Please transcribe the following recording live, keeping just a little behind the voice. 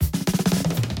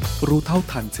รู้เท่า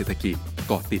ทันเศรษฐกิจ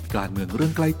เกาะติดการเมืองเรื่อ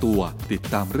งใกล้ตัวติด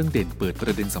ตามเรื่องเด่นเปิดปร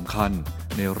ะเด็นสำคัญ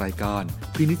ในรายการ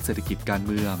พินิจเศรษฐกิจการ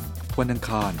เมืองวันอัง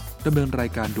คารดำเนินรา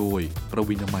ยการโดยประ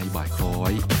วินามัยบ่ายคล้อ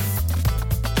ย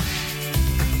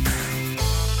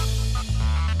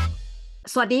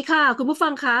สวัสดีค่ะคุณผู้ฟั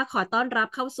งคะขอต้อนรับ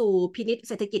เข้าสู่พินิจเ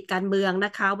ศรษฐกิจการเมืองน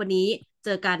ะคะวันนี้เจ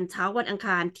อกันเช้าวันอังค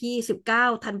ารที่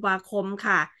19ธันวาคม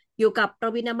ค่ะอยู่กับปร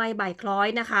ะวินามัยบ่ายคล้อย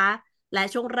นะคะและ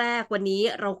ช่วงแรกวันนี้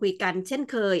เราคุยกันเช่น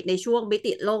เคยในช่วงมิ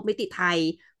ติโลกมิติไทย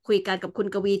คุยกันกับคุณ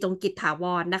กวีจงกิจถาว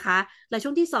รนะคะและช่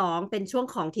วงที่2เป็นช่วง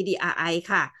ของ TDRI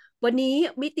ค่ะวันนี้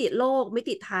มิติโลกมิ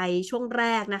ติไทยช่วงแร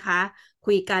กนะคะ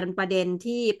คุยกันประเด็น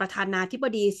ที่ประธานาธิบ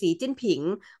ดีสีจิ้นผิง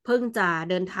เพิ่งจะ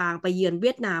เดินทางไปเยือนเ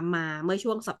วียดนามมาเมื่อ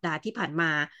ช่วงสัปดาห์ที่ผ่านม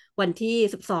าวันที่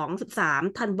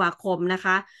12-13ธันวาคมนะค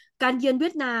ะการเยือนเวี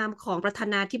ยดนามของประธา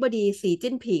นาธิบดีสี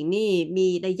จิ้นผิงนี่มี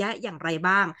นัยยะอย่างไร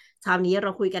บ้างเช้านี้เร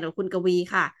าคุยกันกับคุณกวี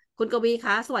ค่ะคุณกวีค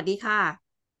ะสวัสดีค่ะ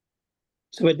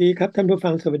สวัสดีครับท่านผู้ฟั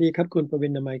งสวัสดีครับคุณประวิ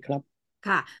นนามัยครับ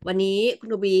ค่ะวันนี้คุณ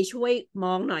กวีช่วยม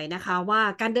องหน่อยนะคะว่า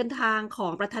การเดินทางขอ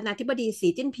งประธานาธิบดีสี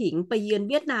จิ้นผิงไปเยือน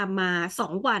เวียดนามมา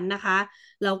2 วันนะคะ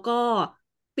แล้วก็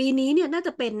ปีนี้เนี่ยน่าจ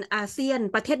ะเป็นอาเซียน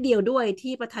ประเทศเดียวด้วย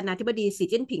ที่ประธานาธิบดีสี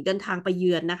จิ้นผิงเดินทางไปเ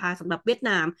ยือนนะคะสำหรับเวียดน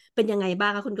ามเป็นยังไงบ้า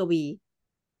งคะคุณกวี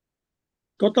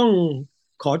ก็ต้อง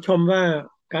ขอชมว่า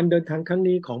การเดินทางครั้ง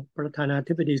นี้ของประธานา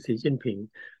ธิบดีสีจิ้นผิง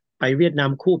ไปเวียดนา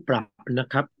มคู่ปรับนะ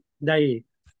ครับได้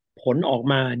ผลออก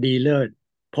มาดีเลิศ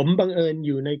ผมบังเอิญอ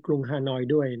ยู่ในกรุงฮานอย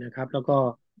ด้วยนะครับแล้วก็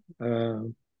เอ่อ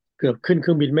เกือบขึ้นเค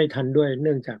รื่องบินไม่ทันด้วยเ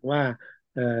นื่องจากว่า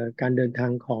การเดินทา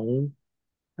งของ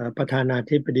ประธานา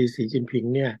ธิบดีสีจิ้นผิง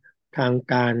เนี่ยทาง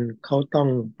การเขาต้อง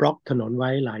บล็อกถนนไว้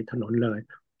หลายถนนเลย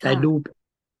แต่ดู ค่ะ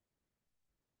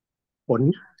ผล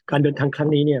การเดินทางครั้ง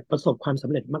นี้เนี่ยประสบความสำ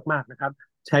เร็จมากๆนะครับ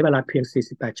ใช้เวลาเพียง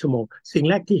 48 ชั่วโมงสิ่ง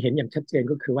แรกที่เห็นอย่างชัดเจน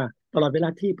ก็คือว่าตลอดเวลา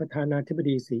ที่ประธานาธิบ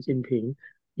ดีสีจิ้นผิง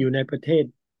อยู่ในประเทศ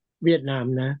เวียดนาม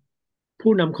นะ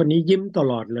ผู้นำคนนี้ยิ้มต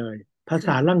ลอดเลยภาษ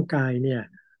าค่ะร่างกายเนี่ย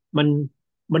มัน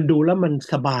มันดูแล้วมัน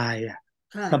สบายอ่ะ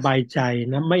สบายค่ะใจ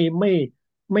นะไ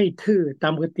ม่ทื่อตา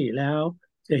มปกติแล้ว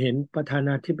จะเห็นประธาน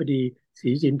าธิบดีสี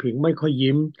จิ้นผิงไม่ค่อย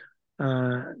ยิ้มอ่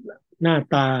าหน้า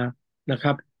ตานะค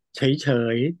รับเฉ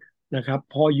ยๆ นะครับ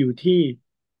พออยู่ที่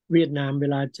เวียดนามเว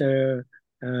ลาเจอ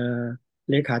เอ่อ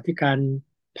เลขาธิการ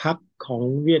พรรคของ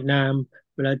เวียดนาม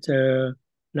เวลาเจอ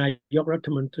นายกรัฐ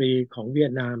มนตรีของเวีย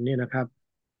ดนามเนี่ยนะครับ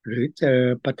หรือเจอ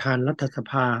ประธานรัฐส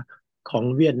ภาของ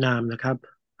เวียดนามนะครับ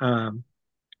อ่า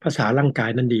ภาษาร่างกาย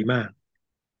นั้นดีมาก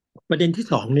ประเด็นที่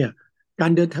สองเนี่ยกา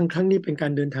รเดินทางครั้งนี้เป็นกา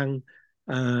รเดินทาง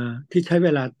อ่าที่ใช้เว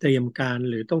ลาเตรียมการ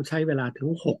หรือต้องใช้เวลาถึง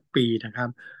6 ปีนะครับ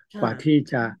กว่าที่ค่ะ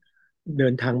จะเดิ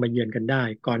นทางมาเยือนกันได้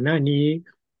ก่อนหน้านี้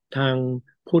ทาง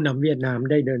ผู้นำเวียดนาม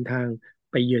ได้เดินทาง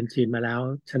ไปเยือนจีนมาแล้ว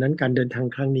ฉะนั้นการเดินทาง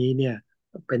ครั้งนี้เนี่ย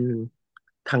เป็น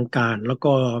ทางการแล้ว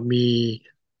ก็มี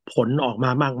ผลออกม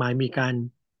ามากมายมีการ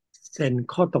เซ็น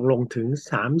ข้อตกลงถึง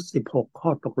36ข้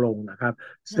อตกลงนะครับ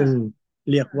ซึ่งค่ะ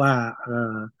เรียกว่า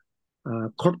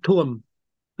ครบถ้วน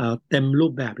เต็มรู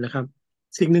ปแบบนะครับ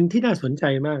สิ่งหนึ่งที่น่าสนใจ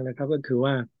มากนะครับก็คือ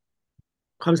ว่า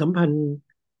ความสัมพันธ์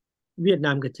เวียดน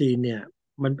ามกับจีนเนี่ย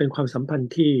มันเป็นความสัมพัน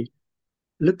ธ์ที่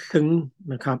ลึกซึ้ง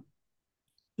นะครับ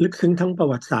ลึกซึ้งทั้งประ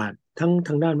วัติศาสตร์ทั้งท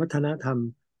างด้านวัฒนธรรม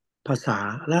ภาษา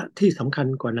และที่สำคัญ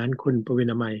กว่านั้นคุณปวิ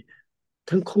นามัย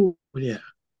ทั้งคู่เนี่ย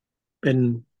เป็น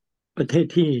ประเทศ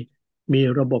ที่มี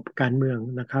ระบบการเมือง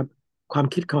นะครับความ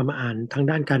คิดความอ่านทาง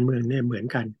ด้านการเมืองเนี่ยเหมือน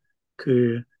กัน คือ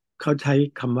เขาใช้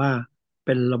คำว่าเ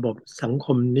ป็นระบบสังค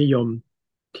มนิยม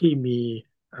ที่มี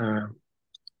อ่า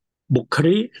บุค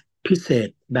ลิกพิเศษ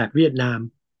แบบเวียดนาม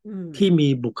อืมที่มี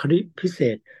บุคลิกพิเศ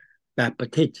ษแบบปร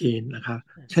ะเทศจีนนะครับ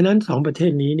ฉะนั้นสองประเท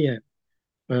ศนี้เนี่ย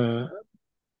เอ่อ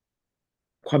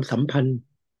ความสัมพันธ์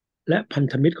และพัน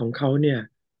ธมิตรของเขาเนี่ย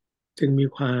จึงมี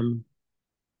ความ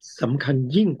สำคัญ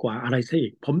ยิ่งกว่าอะไรซะอี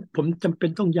กผมจำเป็น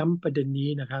ต้องย้ำประเด็นนี้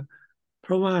นะครับเพ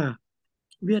ราะว่า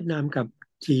เวียดนามกับ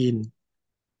จีน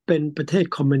เป็นประเทศ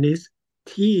คอมมิวนิสต์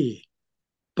ที่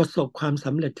ประสบความส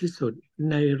ำเร็จที่สุด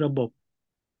ในระบบ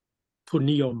ทุน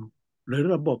นิยมหรือ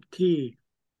ระบบที่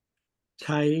ใ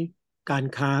ช้การ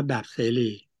ค้าแบบเสรี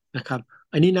นะครับ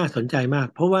อันนี้น่าสนใจมาก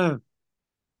เพราะว่า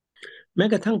แม้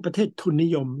กระทั่งประเทศทุนนิ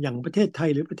ยมอย่างประเทศไทย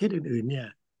หรือประเทศอื่นๆเนี่ย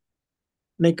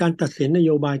ในการตัดสินนโ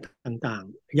ยบายต่าง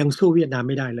ๆยังสู้เวียดนาม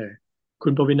ไม่ได้เลยคุ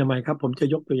ณปวินามัยครับผมจะ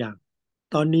ยกตัวอย่าง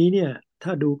ตอนนี้เนี่ยถ้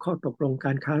าดูข้อตกลงก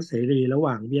ารค้าเสรีระห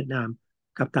ว่างเวียดนาม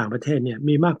กับต่างประเทศเนี่ย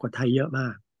มีมากกว่าไทยเยอะมา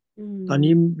กอืตอน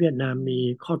นี้มเวียดนามมี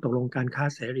ข้อตกลงการค้า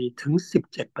เสรีถึง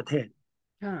17ประเทศ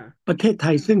ค่ะประเทศไท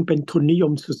ยซึ่งเป็นทุนนิย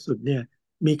มสุดๆเนี่ย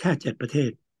มีแค่7ประเท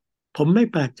ศผมไม่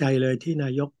แปลกใจเลยที่นา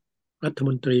ยกรัฐม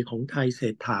นตรีของไทยเศร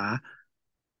ษฐา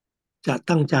จะ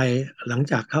ตั้งใจหลัง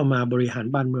จากเข้ามาบริหาร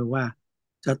บ้านเมืองว่า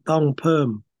จะต้องเพิ่ม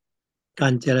กา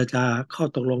รเจรจาข้อ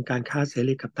ตกลงการค้าเส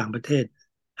รีกับต่างประเทศ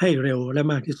ให้เร็วและ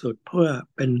มากที่สุดเพื่อ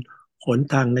เป็นหน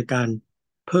ทางในการ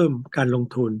เพิ่มการลง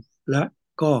ทุนและ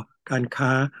ก็การค้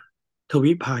าท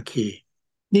วิภาคี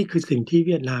นี่คือสิ่งที่เ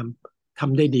วียดนามท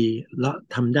ำได้ดีและ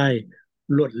ทำได้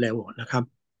รวดเร็วนะครับ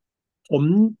ผม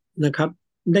นะครับ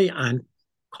ได้อ่าน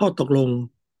ข้อตกลง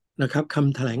นะครับค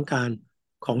ำแถลงการณ์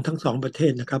ของทั้งสองประเท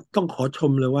ศนะครับต้องขอช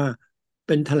มเลยว่าเ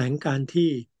ป็นแถลงการณ์ที่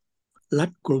รั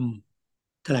ดกุม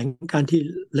แถลงการณ์ที่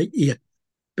ละเอียด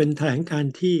เป็นแถลงการ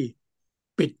ณ์ที่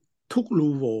ปิดทุกรู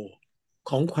โหว่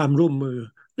ของความร่วมมือ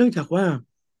เนื่องจากว่า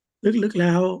ลึกๆแ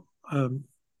ล้ว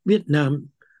เวียดนาม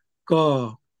ก็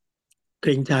เก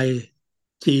รงใจ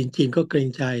จีนก็เกรง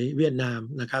ใจเวียดนาม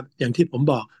นะครับอย่างที่ผม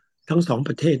บอกทั้งสองป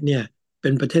ระเทศเนี่ยเป็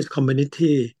นประเทศคอมมิวนิสต์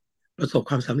ที่ประสบ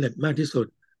ความสำเร็จมากที่สุด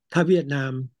ถ้าเวียดนา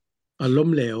มล้ม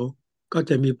เหลวก็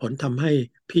จะมีผลทำให้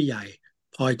พี่ใหญ่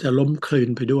พลอยจะล้มคลืน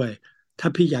ไปด้วยถ้า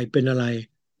พี่ใหญ่เป็นอะไร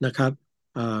นะครับ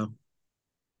เอ่อ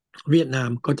เวียดนาม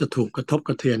ก็จะถูกกระทบก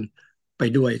ระเทือนไป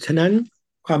ด้วยฉะนั้น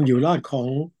ความอยู่รอดของ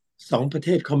สองประเท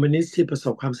ศคอมมิวนิสต์ที่ประส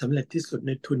บความสำเร็จที่สุดใ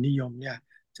นทุนนิยมเนี่ย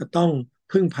จะต้อง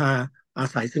พึ่งพาอา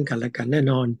ศัยซึ่งกันและกันแน่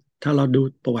นอนถ้าเราดู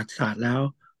ประวัติศาสตร์แล้ว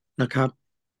นะครับ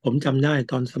ผมจำได้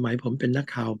ตอนสมัยผมเป็นนัก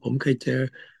ข่าวผมเคยเจอ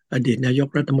อดีตนายก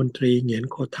รัฐมนตรีเหงียน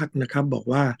โคทักนะครับบอก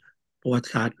ว่าประวัติ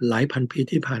ศาสตร์หลายพันปี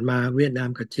ที่ผ่านมาเวียดนาม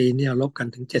กับจีนเนี่ยรบกัน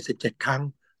ถึง77ครั้ง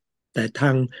แต่ทา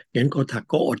งเหงียนโคทัก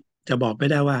ก็อดจะบอกไม่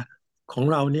ได้ว่าของ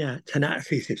เราเนี่ยชนะ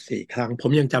44ครั้งผ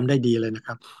มยังจำได้ดีเลยนะค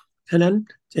รับฉะนั้น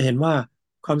จะเห็นว่า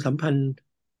ความสัมพันธ์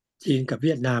จีนกับเ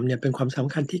วียดนามเนี่ยเป็นความส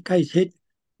ำคัญที่ใกล้ชิด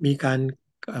มีการ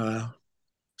เอ่อ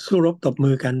สู้รบตบ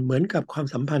มือกันเหมือนกับความ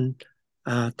สัมพันธ์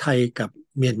ไทยกับ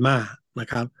เมียนมานะ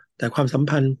ครับแต่ความสัม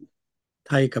พันธ์ไ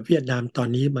ทยกับเวียดนามตอน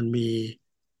นี้มันมี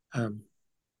เอ่อ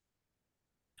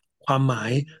ความหมา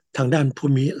ยทางด้านภู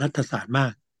มิรัฐศาสตร์มา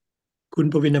กคุณ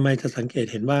ปวินามัยจะสังเกต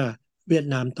เห็นว่าเวียด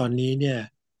นามตอนนี้เนี่ย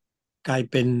กลาย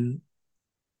เป็น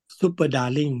ซูเปอร์ดา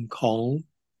ร์ลิงของ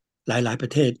หลายๆปร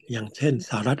ะเทศอย่างเช่นส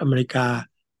หรัฐอเมริกา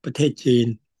ประเทศจีน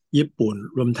ญี่ปุ่น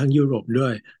รวมทั้งยุโรปด้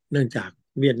วยเนื่องจาก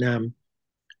เวียดนาม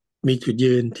มีจุด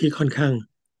ยืนที่ค่อนข้าง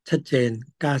ชัดเจน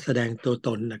กล้าแสดงตัวต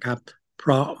นนะครับเพ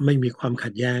ราะไม่มีความขั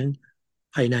ดแย้ง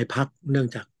ภายในพรรคเนื่อง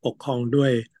จากปกครองด้ว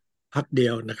ยพรรคเดี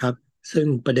ยวนะครับซึ่ง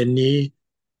ประเด็นนี้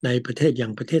ในประเทศอย่า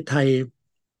งประเทศไทย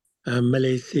มาเล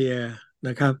เซียน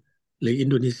ะครับหรืออิน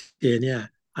โดนีเซียเนี่ย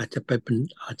อาจจะเ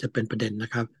ป็นประเด็นน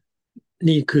ะครับ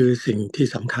นี่คือสิ่งที่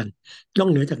สำคัญนอก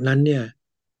เหนือจากนั้นเนี่ย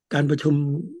การประชุม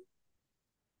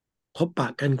พบปะ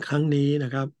กันครั้งนี้น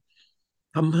ะครับ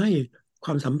ทำให้คว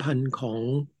ามสัมพันธ์ของ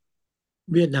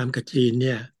เวียดนามกับจีนเ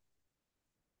นี่ย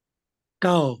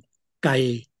ก้าวไกล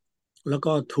แล้ว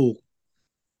ก็ถูก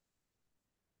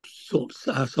ส่ง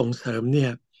ส่งเสริมเนี่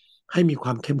ยให้มีคว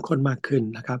ามเข้มข้นมากขึ้น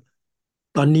นะครับ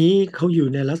ตอนนี้เขาอยู่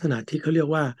ในลักษณะที่เขาเรียก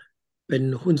ว่าเป็น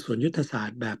หุ้นส่วนยุทธศาสต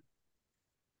ร์แบบ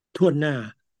ทั่วหน้า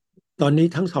ตอนนี้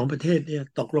ทั้งสองประเทศเนี่ย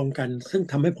ตกลงกันซึ่ง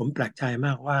ทำให้ผมแปลกใจม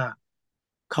ากว่า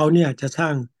เขาเนี่ยจะสร้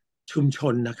างชุมช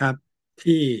นนะครับ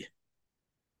ที่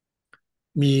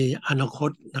มีอนาค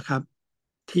ตนะครับ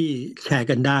ที่แชร์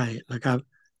กันได้นะครับ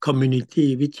Community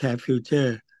with Share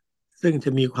Future ซึ่งจะ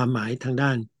มีความหมายทางด้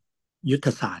านยุทธ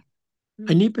ศาสตร์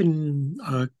อันนี้เป็น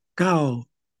ก้าว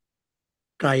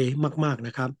ไกลมากๆน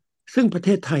ะครับซึ่งประเท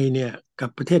ศไทยเนี่ยกับ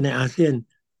ประเทศในอาเซียน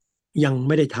ยังไ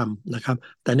ม่ได้ทำนะครับ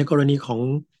แต่ในกรณีของ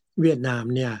เวียดนาม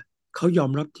เนี่ยเขายอ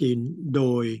มรับจีนโด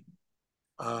ย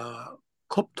เอ่อ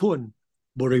ครบถ้วน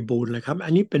บริบูรณ์เลยครับอั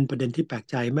นนี้เป็นประเด็นที่แปลก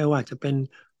ใจไม่ว่าจะเป็น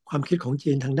ความคิดของ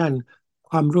จีนทางด้าน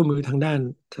ความร่วมมือทางด้าน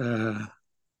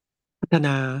พัฒน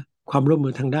าความร่วมมื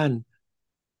อทางด้าน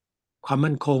ความ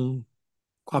มั่นคง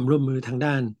ความร่วมมือทาง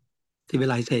ด้าน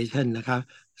civilization นะครับ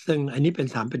ซึ่งอันนี้เป็น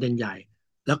3 ประเด็นใหญ่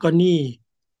แล้วก็นี่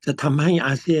จะทำให้อ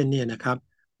าเซียนเนี่ยนะครับ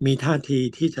มีท่าที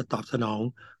ที่จะตอบสนอง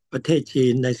ประเทศจี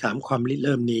นใน3 ความริเ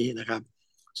ริ่มนี้นะครับ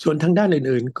ส่วนทางด้าน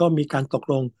อื่นๆก็มีการตก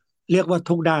ลงเรียกว่า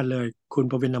ทุกด้านเลยคุณ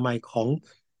ประวินามัยของ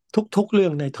ทุกๆเรื่อ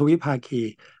งในทวิภาคี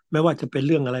ไม่ว่าจะเป็นเ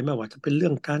รื่องอะไรไม่ว่าจะเป็นเรื่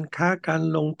องการค้าการ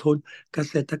ลงทุนเก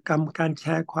ษตรกรรมการแช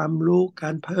ร์ความรู้กา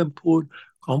รเพิ่มพูน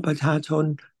ของประชาชน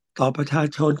ต่อประชา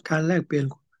ชนการแลกเปลี่ยน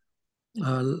เ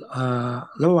อ่อเอ่อ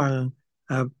ระหว่างเ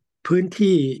อ่อพื้น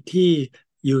ที่ที่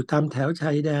อยู่ตามแถวช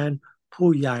ายแดนผู้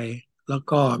ใหญ่แล้ว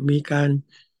ก็มีการ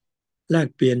แลก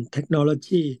เปลี่ยนเทคโนโล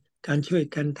ยีการช่วย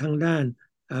กันทางด้าน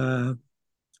เอ่อ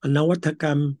นวัตกร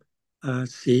รม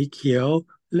สีเขียว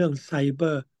เรื่องไซเบ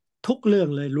อร์ทุกเรื่อง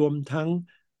เลยรวมทั้ง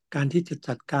การที่จะ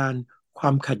จัดการควา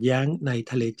มขัดแย้งใน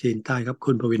ทะเลจีนใต้ครับ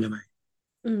คุณปวินามัย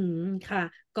อืมค่ะ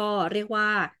ก็เรียกว่า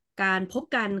การพบ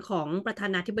กันของประธา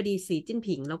นาธิบดีสีจิ้น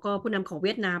ผิงแล้วก็ผู้นำของเ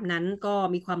วียดนามนั้นก็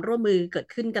มีความร่วมมือเกิด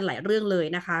ขึ้นกันหลายเรื่องเลย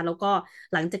นะคะแล้วก็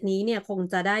หลังจากนี้เนี่ยคง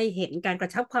จะได้เห็นการกร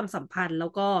ะชับความสัมพันธ์แล้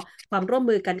วก็ความร่วม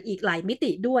มือกันอีกหลายมิ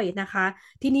ติด้วยนะคะ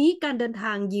ทีนี้การเดินท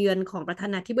างเยือนของประธา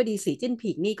นาธิบดีสีจิ้น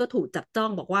ผิงนี่ก็ถูกจับจ้อ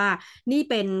งบอกว่านี่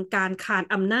เป็นการคาน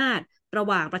อำนาจระ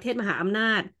หว่างประเทศมหาอำน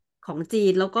าจของจี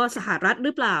นแล้วก็สหรัฐห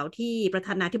รือเปล่าที่ประธ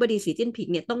านาธิบดีสีจิ้นผิง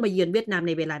เนี่ยต้องมาเยือนเวียดนามใ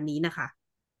นเวลานี้นะคะ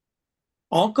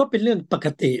อ๋อก็เป็นเรื่องปก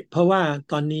ติเพราะว่า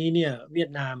ตอนนี้เนี่ยเวีย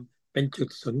ดนามเป็นจุด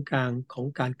ศูนย์กลางของ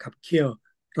การขับเคี่ยว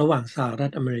ระหว่างสหรั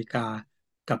ฐอเมริกา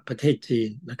กับประเทศจีน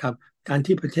นะครับการ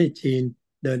ที่ประเทศจีน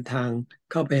เดินทาง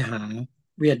เข้าไปหา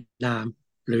เวียดนาม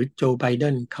หรือโจไบเด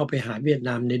นเข้าไปหาเวียดน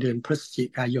ามในเดือนพฤศจิ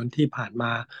กายนที่ผ่านม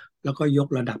าแล้วก็ยก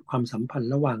ระดับความสัมพันธ์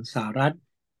ระหว่างสหรัฐ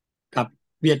กับ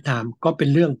เวียดนามก็เป็น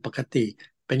เรื่องปกติ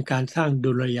เป็นการสร้าง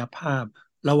ดุลยภาพ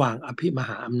ระหว่างอภิม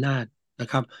หาอำนาจนะ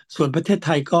ครับส่วนประเทศไ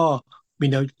ทยก็ มี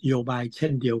นโยบายเช่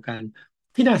นเดียวกัน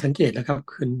ที่น่าสังเกตนะครับ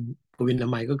คุณปวินนา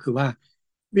มัยก็คือว่า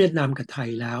เวียดนามกับไทย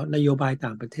แล้วนโยบายต่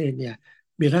างประเทศเนี่ย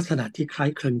มีลักษณะที่คล้าย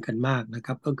คลึงกันมากนะค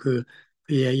รับก็คือพ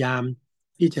ยายาม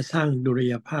ที่จะสร้างดุล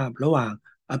ยภาพระหว่าง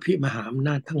อภิมหาอำน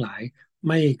าจทั้งหลาย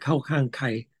ไม่เข้าข้างใคร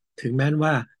ถึงแม้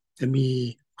ว่าจะมี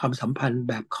ความสัมพันธ์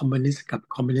แบบคอมมิวนิสต์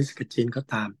กับจีนก็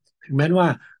ตามถึงแม้ว่า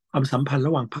ความสัมพันธ์ร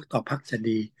ะหว่างพรรคต่อพรรคจะ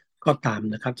ดีก็ตาม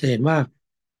นะครับจะเห็นว่า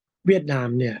เวียดนาม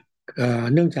เนี่ย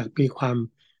เนื่องจากมีความ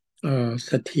เ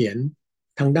สถียร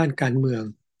ทางด้านการเมือง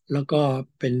แล้วก็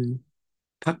เป็น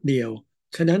พรรคเดียว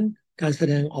ฉะนั้นการแส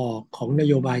ดงออกของน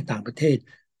โยบายต่างประเทศ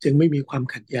จึงไม่มีความ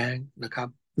ขัดแย้งนะครับ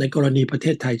ในกรณีประเท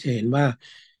ศไทยจะเห็นว่า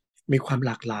มีความห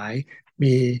ลากหลาย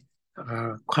มี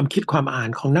ความคิดความอ่าน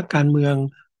ของนักการเมือง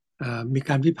มี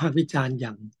การวิพากษ์วิจารณ์อย่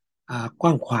างก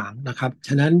ว้างขวางนะครับฉ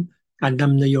ะนั้นการน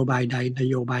ำนโยบายใดน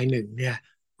โยบายหนึ่งเนี่ย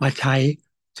มาใช้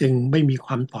จึงไม่มีค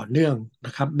วามต่อเนื่องน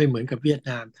ะครับไม่เหมือนกับเวียด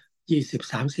นาม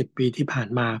20-30 ปีที่ผ่าน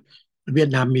มาเวียด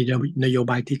นามมีนโย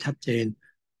บายที่ชัดเจน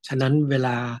ฉะนั้นเวล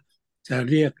าจะ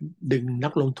เรียกดึงนั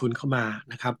กลงทุนเข้ามา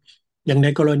นะครับอย่างใน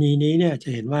กรณีนี้เนี่ยจะ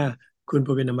เห็นว่าคุณป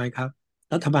ระวินทร์ไหมครับ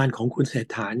รัฐบาลของคุณเศรษ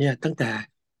ฐาเนี่ยตั้งแต่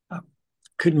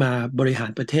ขึ้นมาบริหา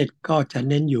รประเทศก็จะ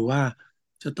เน้นอยู่ว่า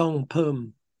จะต้องเพิ่ม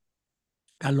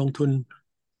การลงทุน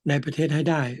ในประเทศให้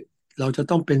ได้ เราจะ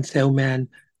ต้องเป็นเซลแมน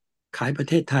ขายประ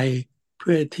เทศไทยเ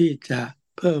พื่อที่จะ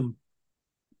เพิ่ม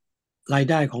ราย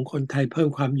ได้ของคนไทยเพิ่ม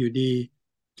ความอยู่ดี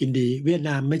กินดีเวียดน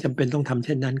ามไม่จำเป็นต้องทำเ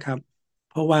ช่นนั้นครับ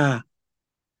เพราะว่า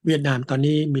เวียดนามตอน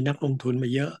นี้มีนักลงทุนมา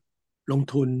เยอะลง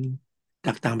ทุนจ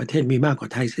ากต่างประเทศมีมากกว่า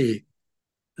ไทยสิ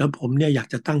แล้วผมเนี่ยอยาก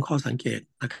จะตั้งข้อสังเกต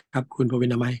นะครับคุณปวิ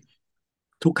นามัย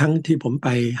ทุกครั้งที่ผมไป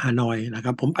ฮานอยนะค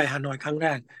รับผมไปฮานอยครั้งแร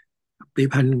กปี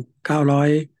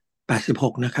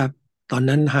1986นะครับ ตอน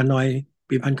นั้นฮานอย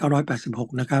ปี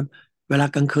1986นะครับเวลา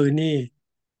กลางคืนนี่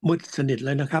มืดสนิทเล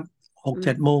ยนะครับ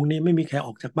6-7 โมงนี่ไม่มีใครอ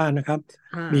อกจากบ้านนะครับ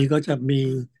มีก็จะมี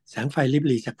แสงไฟริบ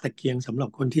หรี่จากตะเกียงสำหรับ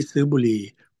คนที่ซื้อบุหรี่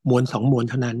มวน 2 มวน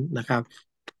เท่านั้นนะครับ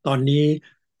ตอนนี้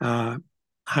อ่า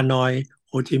ฮานอยโ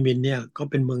ฮจิมินห์เนี่ยก็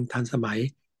เป็นเมืองทันสมัย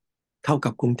เท่ากั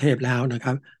บกรุงเทพแล้วนะค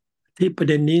รับที่ประ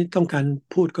เด็นนี้ต้องการ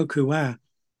พูดก็คือว่า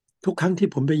ทุกครั้งที่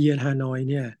ผมไปเยือนฮานอย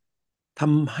เนี่ยท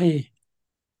ำให้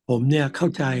ผมเนี่ยเข้า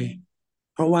ใจ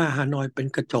เพราะว่าฮานอยเป็น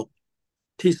กระจก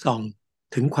ที่ส่อง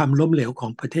ถึงความล้มเหลวขอ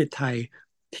งประเทศไทย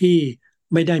ที่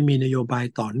ไม่ได้มีนโยบาย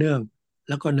ต่อเนื่องแ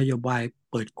ล้วก็นโยบาย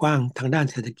เปิดกว้างทางด้าน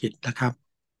เศรษฐกิจนะครับ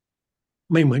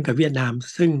ไม่เหมือนกับเวียดนาม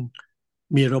ซึ่ง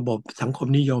มีระบบสังคม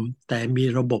นิยมแต่มี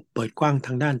ระบบเปิดกว้างท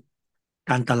างด้าน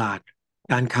การตลาด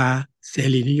การค้าเส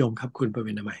รีนิยมครับคุณประเว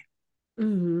ณนามัย อื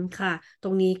มค่ะตร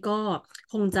งนี้ก็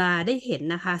คงจะได้เห็น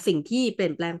นะคะสิ่งที่เปลี่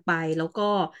ยนแปลงไปแล้วก็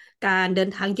การเดิน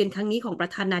ทางเยือนครั้งนี้ของปร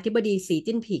ะธานาธิบดีสี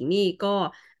จิ้นผิงนี่ก็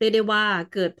เรียกได้ว่า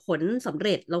เกิดผลสำเ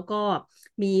ร็จแล้วก็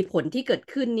มีผลที่เกิด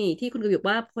ขึ้นนี่ที่คุณกฤษบอก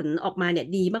ว่าผลออกมาเนี่ย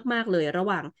ดีมากๆเลยระห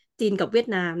ว่างจีนกับเวียด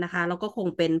นามนะคะแล้วก็คง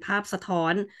เป็นภาพสะท้อ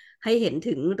นให้เห็น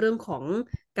ถึงเรื่องของ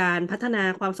การพัฒนา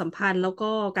ความสัมพันธ์แล้ว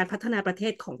ก็การพัฒนาประเท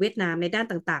ศของเวียดนามในด้าน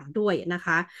ต่างๆด้วยนะค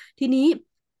ะทีนี้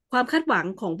ความคาดหวัง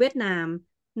ของเวียดนาม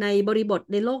ในบริบท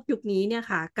ในโลกยุคนี้เนี่ย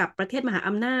ค่ะกับประเทศมหา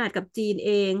อำนาจกับจีนเ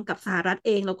องกับสหรัฐเ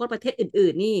องแล้วก็ประเทศอื่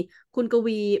นๆนี่คุณก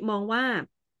วีมองว่า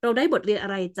เราได้บทเรียนอะ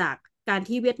ไรจากการ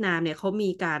ที่เวียดนามเนี่ยเขามี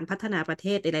การพัฒนาประเท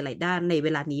ศในหลายๆด้านในเว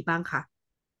ลานี้บ้างคะ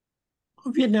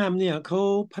เวียดนามเนี่ยเขา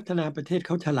พัฒนาประเทศเ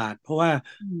ขาฉลาดเพราะว่า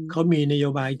อืมเขามีนโย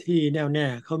บายที่แน่วแน่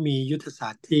เขามียุทธศา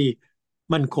สตร์ที่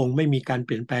มั่นคงไม่มีการเป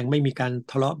ลี่ยนแปลงไม่มีการ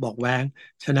ทะเลาะเบาะแว้ง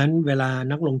ฉะนั้นเวลา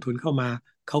นักลงทุนเข้ามา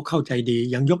เขาเข้าใจดี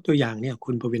อย่างยกตัวอย่างเนี่ย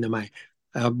คุณปวินามัย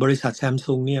บริษัทแซม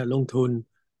ซุงเนี่ยลงทุน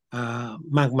เอ่อ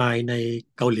มากมายใน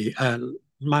เกาหลี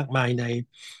มากมายใน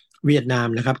เวียดนาม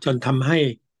นะครับจนทำให้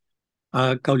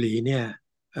เกาหลีเนี่ย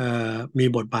เอ่อมี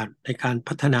บทบาทในการ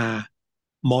พัฒนา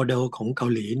โมเดลของเกา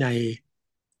หลีใน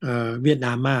เวียดน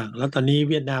ามมากแล้วตอนนี้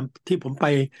เวียดนามที่ผมไป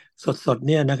สดๆเ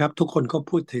นี่ยนะครับทุกคนก็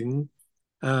พูดถึง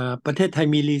เอ่อประเทศไทย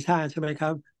มีลีซ่าใช่ไหมครั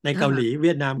บในเกาหลีค่ะเ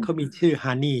วียดนามเขามีชื่อฮ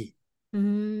านี่ อื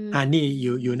ฮามนี่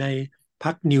อยู่ในพร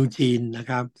รคนิวจีนนะ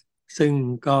ครับซึ่ง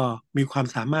ก็มีความ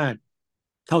สามารถ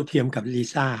เท่าเทียมกับลิ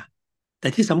ซ่าแต่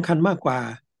ที่สำคัญมากกว่า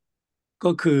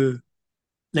ก็คือ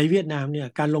ในเวียดนามเนี่ย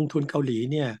การลงทุนเกาหลี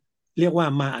เนี่ยเรียกว่า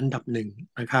มาอันดับหนึ่ง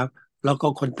นะครับแล้วก็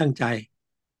คนตั้งใจ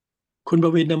คุณปร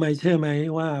ะวินทำไมเชื่อไหม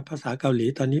ว่าภาษาเกาหลี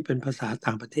ตอนนี้เป็นภาษาต่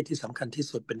างประเทศที่สำคัญที่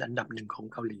สุดเป็นอันดับหนึ่งของ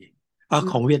เกาหลี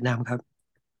ของเวียดนามครับ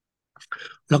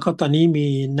แล้วก็ตอนนี้มี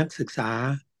นักศึกษา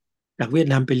จากเวียด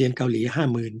นามไปเรียนเกาหลี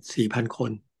54,000 ค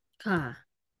นค่ะ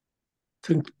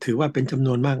ซึ่งถือว่าเป็นจำน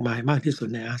วนมากมายมากที่สุด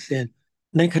ในอาเซียน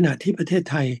ในขณะที่ประเทศ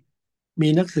ไทยมี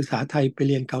นักศึกษาไทยไป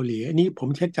เรียนเกาหลีอันนี้ผม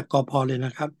เช็คจากกพเลยน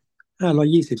ะครับ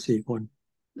524 คน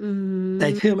อืแต่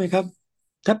เชื่อมไหมครับ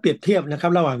ถ้าเปรียบเทียบนะครั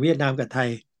บระหว่างเวียดนามกับไทย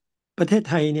ประเทศ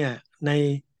ไทยเนี่ยใน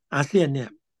อาเซียนเนี่ย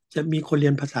จะมีคนเรี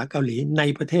ยนภาษาเกาหลีใน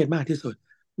ประเทศมากที่สุด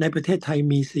ในประเทศไทย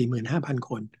มี45,000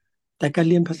 คนแต่การ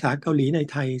เรียนภาษาเกาหลีใน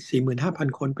ไทย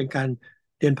45,000 คนเป็นการ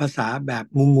เรียนภาษาแบบ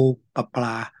งูงูปลาปล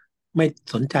าไม่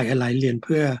สนใจอะไรเรียนเ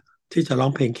พื่อที่จะร้อ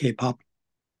งเพลงเคป๊อป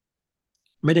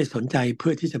ไม่ได้สนใจเพื่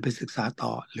อที่จะไปศึกษาต่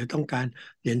อหรือต้องการ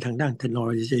เรียนทางด้านเทคโนโล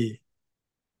ยี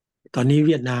ตอนนี้เ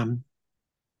วียดนาม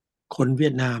คนเวี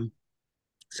ยดนาม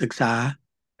ศึกษา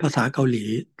ภาษาเกาหลี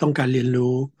ต้องการเรียน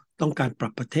รู้ต้องการปรั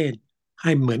บประเทศใ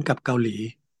ห้เหมือนกับเกาหลี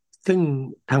ซึ่ง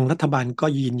ทางรัฐบาลก็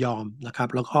ยินยอมนะครับ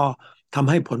แล้วก็ทำ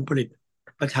ให้ผลผลิต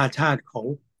ประชาชาติของ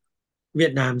เวีย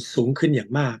ดนามสูงขึ้นอย่า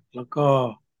งมากแล้วก็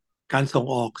การส่ง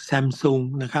ออกแซมซุง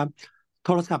นะครับโท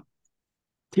รศัพท์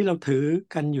ที่เราถือ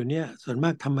กันอยู่เนี่ยส่วนมา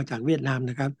กทำมาจากเวียดนาม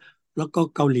นะครับแล้วก็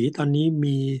เกาหลีตอนนี้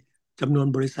มีจำนวน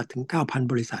บริษัทถึง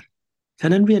9,000บริษัท ฉะ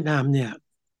นั้นเวียดนามเนี่ย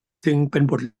จึงเป็น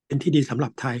บทเรียนที่ดีสำหรั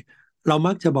บไทยเรา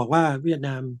มักจะบอกว่าเวียดน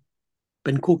ามเ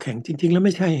ป็นคู่แข่งจริงๆแล้วไ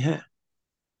ม่ใช่ฮะ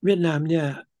เวียดนามเนี่ย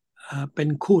เป็น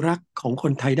คู่รักของค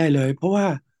นไทยได้เลยเพราะว่า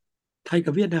ไทย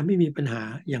กับเวียดนามไม่มีปัญหา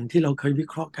อย่างที่เราเคยวิ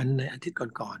เคราะห์กันในอาทิตย์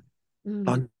ก่อนอืมๆต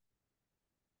อน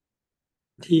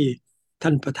ที่ท่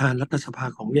านประธานรัฐสภา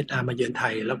ของเวียดนามมาเยือนไท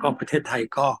ยแล้วก็ประเทศไทย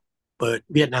ก็เปิด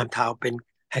เวียดนามทาวน์เป็น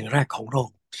แห่งแรกของโลก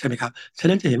ใช่ไหมครับฉะ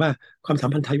นั้นจะเห็นว่าความสัม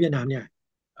พันธ์ไทยเวียดนามเนี่ย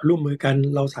ร่วมมือกัน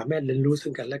เราสามารถเรียนรู้ซึ่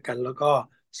งกันและกันแล้วก็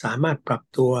สามารถปรับ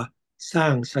ตัวสร้า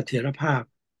งเสถียรภาพ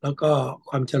แล้วก็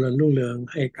ความเจริญรุ่งเรือง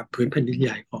ให้กับผืนแผ่นดินให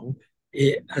ญ่ของ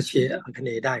อาเซียอาคเน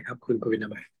ย์ได้ครับคุณปวิน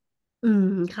ามัยอื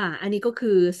มค่ะอันนี้ก็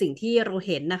คือสิ่งที่เรา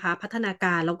เห็นนะคะพัฒนาก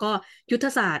ารแล้วก็ยุทธ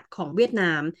ศาสตร์ของเวียดน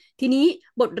ามทีนี้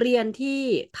บทเรียนที่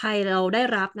ไทยเราได้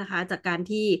รับนะคะจากการ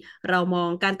ที่เรามอง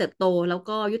การเติบโตแล้ว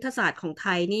ก็ยุทธศาสตร์ของไท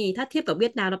ยนี่ถ้าเทียบกับเวี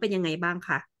ยดนามแล้วเป็นยังไงบ้างค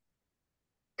ะ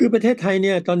คือประเทศไทยเ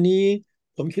นี่ยตอนนี้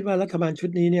ผมคิดว่ารัฐบาลชุด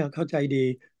นี้เนี่ยเข้าใจดี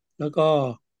แล้วก็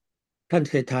ท่าน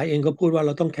เศรษฐาเองก็พูดว่าเร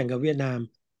าต้องแข่งกับเวียดนาม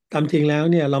ตามจริงแล้ว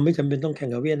เนี่ยเราไม่จำเป็นต้องแข่ง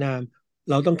กับเวียดนาม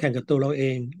เราต้องแข่งกับตัวเราเอ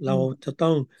งเราอืมจะต้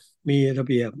องมีระ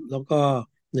เบียบแล้วก็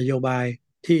นโยบาย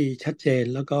ที่ชัดเจน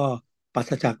แล้วก็ปรา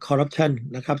ศจากคอร์รัปชัน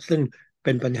นะครับซึ่งเ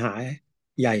ป็นปัญหา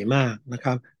ใหญ่มากนะค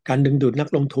รับการดึงดูดนัก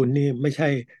ลงทุนนี่ไม่ใช่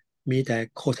มีแต่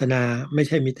โฆษณาไม่ใ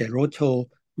ช่มีแต่โรดโชว์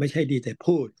ไม่ใช่ดีแต่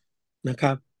พูดนะค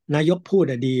รับนายกพูด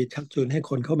อะดีชักจูงให้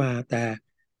คนเข้ามาแต่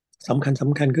สำ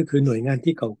คัญก็คือหน่วยงาน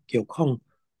ที่เกี่ยวข้อง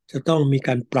จะต้องมีก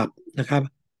ารปรับนะครับ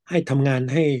ให้ทำงาน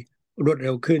ให้รวดเ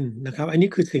ร็วขึ้นนะครับอันนี้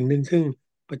คือสิ่งหนึ่งซึ่ง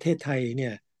ประเทศไทยเนี่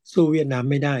ยสู้เวียดนาม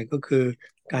ไม่ได้ก็คือ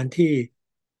การที่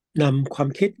นำความ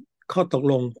คิดข้อตก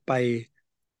ลงไป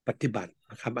ปฏิบัติ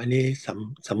นะครับอันนี้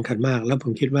สำคัญมากแล้วผ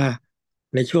มคิดว่า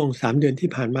ในช่วง3 เดือนที่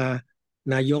ผ่านมา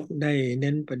นายกได้เ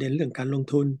น้นประเด็นเรื่องการลง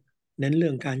ทุนเน้นเรื่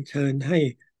องการเชิญให้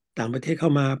ต่างประเทศเข้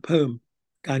ามาเพิ่ม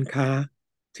การค้า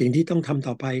สิ่งที่ต้องทำ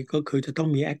ต่อไปก็คือจะต้อง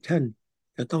มีแอคชั่น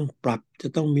จะต้องปรับจะ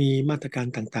ต้องมีมาตรการ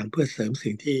ต่างๆเพื่อเสริม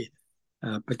สิ่งที่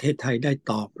ประเทศไทยได้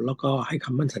ตอบแล้วก็ให้ค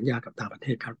ำมั่นสัญญากับต่างประเท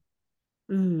ศครับ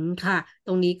อืมค่ะต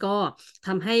รงนี้ก็ท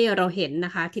ำให้เราเห็นน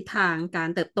ะคะทิศทางการ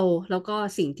เติบโตแล้วก็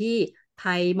สิ่งที่ไท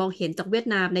ยมองเห็นจากเวียด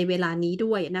นามในเวลานี้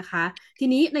ด้วยนะคะที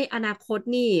นี้ในอนาคต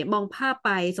นี่มองภาพไ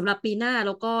ปสำหรับปีหน้าแ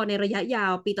ล้วก็ในระยะยา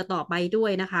วปีต่อๆไปด้ว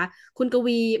ยนะคะคุณก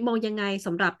วีมองยังไงส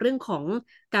ำหรับเรื่องของ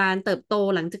การเติบโต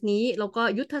หลังจากนี้แล้วก็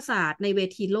ยุทธศาสตร์ในเว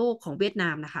ทีโลกของเวียดนา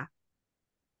มนะคะ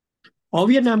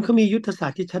เวียดนามเขามียุทธศาส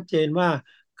ตร์ที่ชัดเจนว่า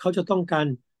เขาจะต้องการ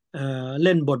เ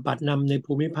ล่นบทบาทนำใน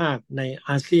ภูมิภาคใน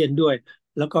อาเซียนด้วย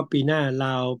แล้วก็ปีหน้าล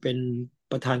าวเป็น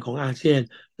ประธานของอาเซียน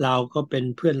ลาวก็เป็น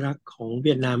เพื่อนรักของเ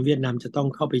วียดนามเวียดนามจะต้อง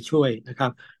เข้าไปช่วยนะครั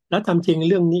บแล้วตามจริง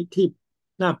เรื่องนี้ที่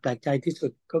น่าแปลกใจที่สุ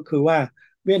ดก็คือว่า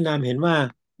เวียดนามเห็นว่า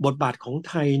บทบาทของ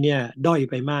ไทยเนี่ยด้อย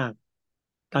ไปมาก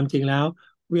ตามจริงแล้ว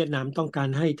เวียดนามต้องการ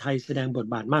ให้ไทยแสดงบท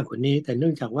บาทมากกว่านี้แต่เนื่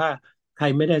องจากว่าไทย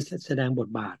ไม่ได้แสดงบท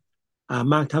บาท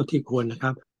มากเท่าที่ควรนะค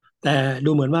รับแต่ดู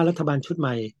เหมือนว่ารัฐบาลชุดให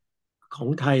ม่ของ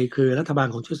ไทยคือรัฐบาล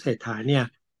ของชุดเศรษฐาเนี่ย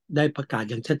ได้ประกาศ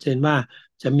อย่างชัดเจนว่า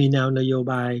จะมีแนวนโย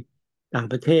บายต่าง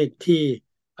ประเทศที่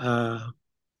เอ่อ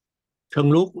เชิง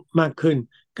รุกมากขึ้น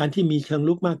การที่มีเชิง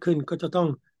รุกมากขึ้นก็จะต้อง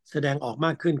แสดงออกม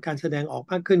ากขึ้นการแสดงออก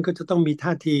มากขึ้นก็จะต้องมีท่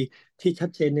าทีที่ชัด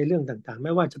เจนในเรื่องต่างๆไ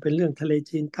ม่ว่าจะเป็นเรื่องทะเล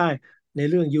จีนใต้ใน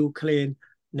เรื่องยูเครน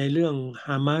ในเรื่องฮ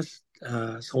ามาส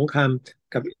สงคราม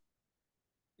กับ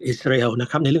อิสราเอลนะ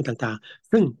ครับในเรื่องต่าง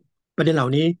ๆซึ่งประเด็นเหล่า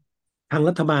นี้ทาง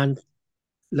รัฐบาล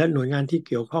และหน่วยงานที่เ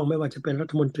กี่ยวข้องไม่ว่าจะเป็นรั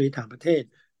ฐมนตรีต่างประเทศ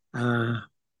อ่า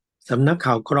สำนัก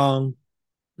ข่าวกรอง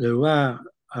หรือว่า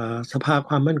สภาค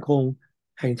วามมั่นคง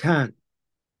แห่งชาติ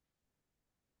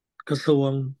กระทรว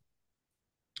ง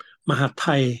มหาดไท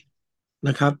ยน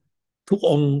ะครับทุก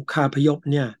องค์คาพยพ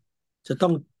เนี่ยจะต้อ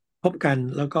งพบกัน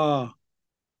แล้วก็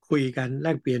คุยกันแล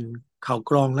กเปลี่ยนข่าว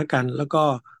กรองแล้วกันแล้วก็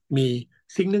มี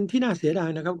สิ่งหนึ่งที่น่าเสียดาย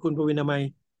นะครับคุณปวินามัย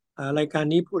รายการ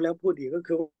นี้พูดแล้วพูดอีกก็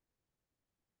คือ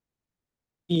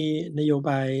มีนโยบ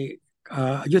าย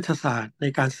ยุทธศาสตร์ใน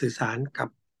การสื่อสารกับ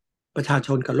ประชาช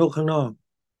นกับโลกข้างนอก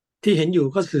ที่เห็นอยู่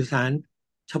ก็สื่อสาร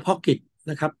เฉพาะกิจ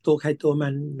นะครับตัวใครตัวมั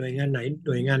นหน่วยงานไหนห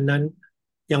น่วยงานนั้น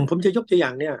อย่างผมจะยกตัวอย่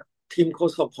างเนี่ยทีมโฆ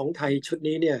ษกของไทยชุด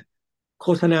นี้เนี่ยโฆ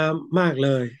ษณามากเล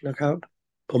ยนะครับ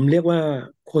ผมเรียกว่า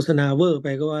โฆษณาเวอร์ไป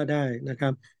ก็ว่าได้นะครั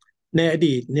บในอ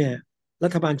ดีตเนี่ยรั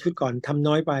ฐบาลชุดก่อนทำ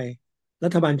น้อยไปรั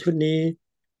ฐบาลชุดนี้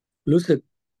รู้สึก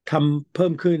ทำเพิ่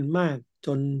มขึ้นมากจ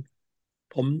น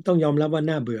ผมต้องยอมรับว่า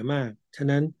น่าเบื่อมาก ฉะ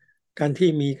นั้นการที่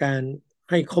มีการ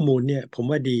ให้ข้อมูลเนี่ยผม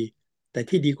ว่าดี แต่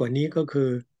ที่ดีกว่านี้ก็คือ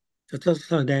จะต้อง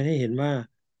แสดงให้เห็นว่า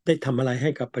ได้ทำอะไรให้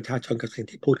กับประชาชนกับสิ่ง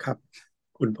ที่พูดครับ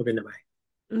คุณพเป็นอะไร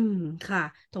อืมค่ะ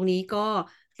ตรงนี้ก็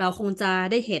เราคงจะ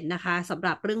ได้เห็นนะคะสำห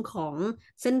รับเรื่องของ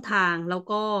เส้นทางแล้ว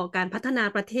ก็การพัฒนา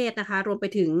ประเทศนะคะรวมไป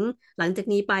ถึงหลังจาก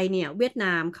นี้ไปเนี่ยเวียดน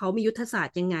ามเขามียุทธศาสต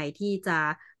ร์ยังไงที่จะ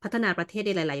พัฒนาประเทศใน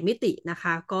หลายๆมิตินะค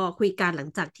ะก็คุยกันหลัง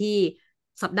จากที่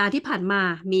สัปดาห์ที่ผ่านมา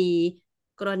มี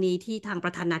กรณีที่ทางปร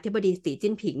ะธานาธิบดีสี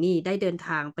จิ้นผิงนี่ได้เดินท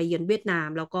างไปเยือนเวียดนาม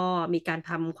แล้วก็มีการ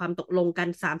ทำความตกลงกัน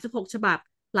36ฉบับ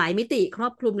หลายมิติครอ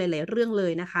บคลุมหลายๆเรื่องเล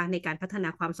ยนะคะในการพัฒนา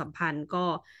ความสัมพันธ์ก็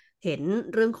เห็น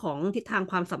เรื่องของทิศทาง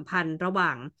ความสัมพันธ์ระหว่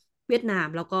างเวียดนาม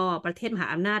แล้วก็ประเทศมหา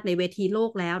อำนาจในเวทีโล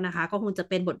กแล้วนะคะก็คงจะ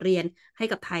เป็นบทเรียนให้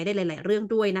กับไทยได้หลายๆเรื่อง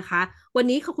ด้วยนะคะวัน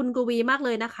นี้ขอบคุณกวีมากเล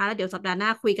ยนะคะแล้วเดี๋ยวสัปดาห์หน้า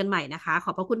คุยกันใหม่นะคะข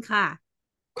อบพระคุณค่ะ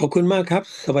ขอบคุณมากครับ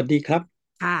สวัสดีครับ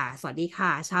ค่ะสวัสดีค่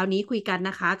ะเช้านี้คุยกัน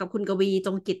นะคะกับคุณกวีจ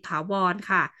งกิจถาวร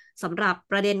ค่ะสำหรับ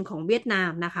ประเด็นของเวียดนา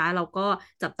มนะคะเราก็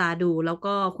จับตาดูแล้ว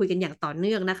ก็คุยกันอย่างต่อเ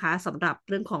นื่องนะคะสำหรับ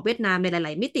เรื่องของเวียดนามในหล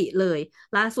ายๆมิติเลย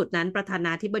ล่าสุดนั้นประธาน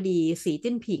าธิบดีสี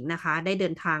จิ้นผิงนะคะได้เดิ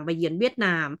นทางไปเยือนเวียดน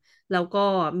ามแล้วก็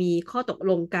มีข้อตก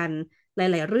ลงกันห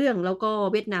ลายๆเรื่องแล้วก็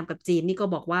เวียดนามกับจีนนี่ก็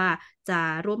บอกว่าจะ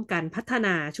ร่วมกันพัฒน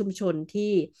าชุมชน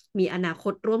ที่มีอนาค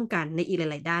ตร่วมกันในอีกห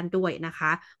ลายๆด้านด้วยนะค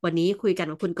ะวันนี้คุยกัน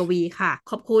กับคุณกวีค่ะ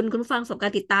ขอบคุณคุณผู้ฟังสำหรับกา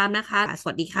รติดตามนะคะส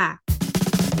วัสดีค่ะ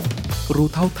รู้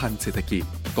เท่าทันเศรษฐกิจ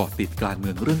เกาะติดการเมื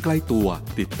องเรื่องใกล้ตัว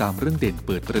ติดตามเรื่องเด่นเ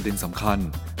ปิดประเด็นสำคัญ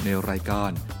ในรายกา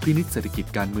รพินิจเศรษฐกิจ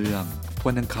การเมือง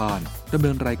วันอังคารดำเ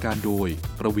นินรายการโดย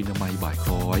ประวินามัยบ่ายค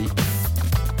ล้อย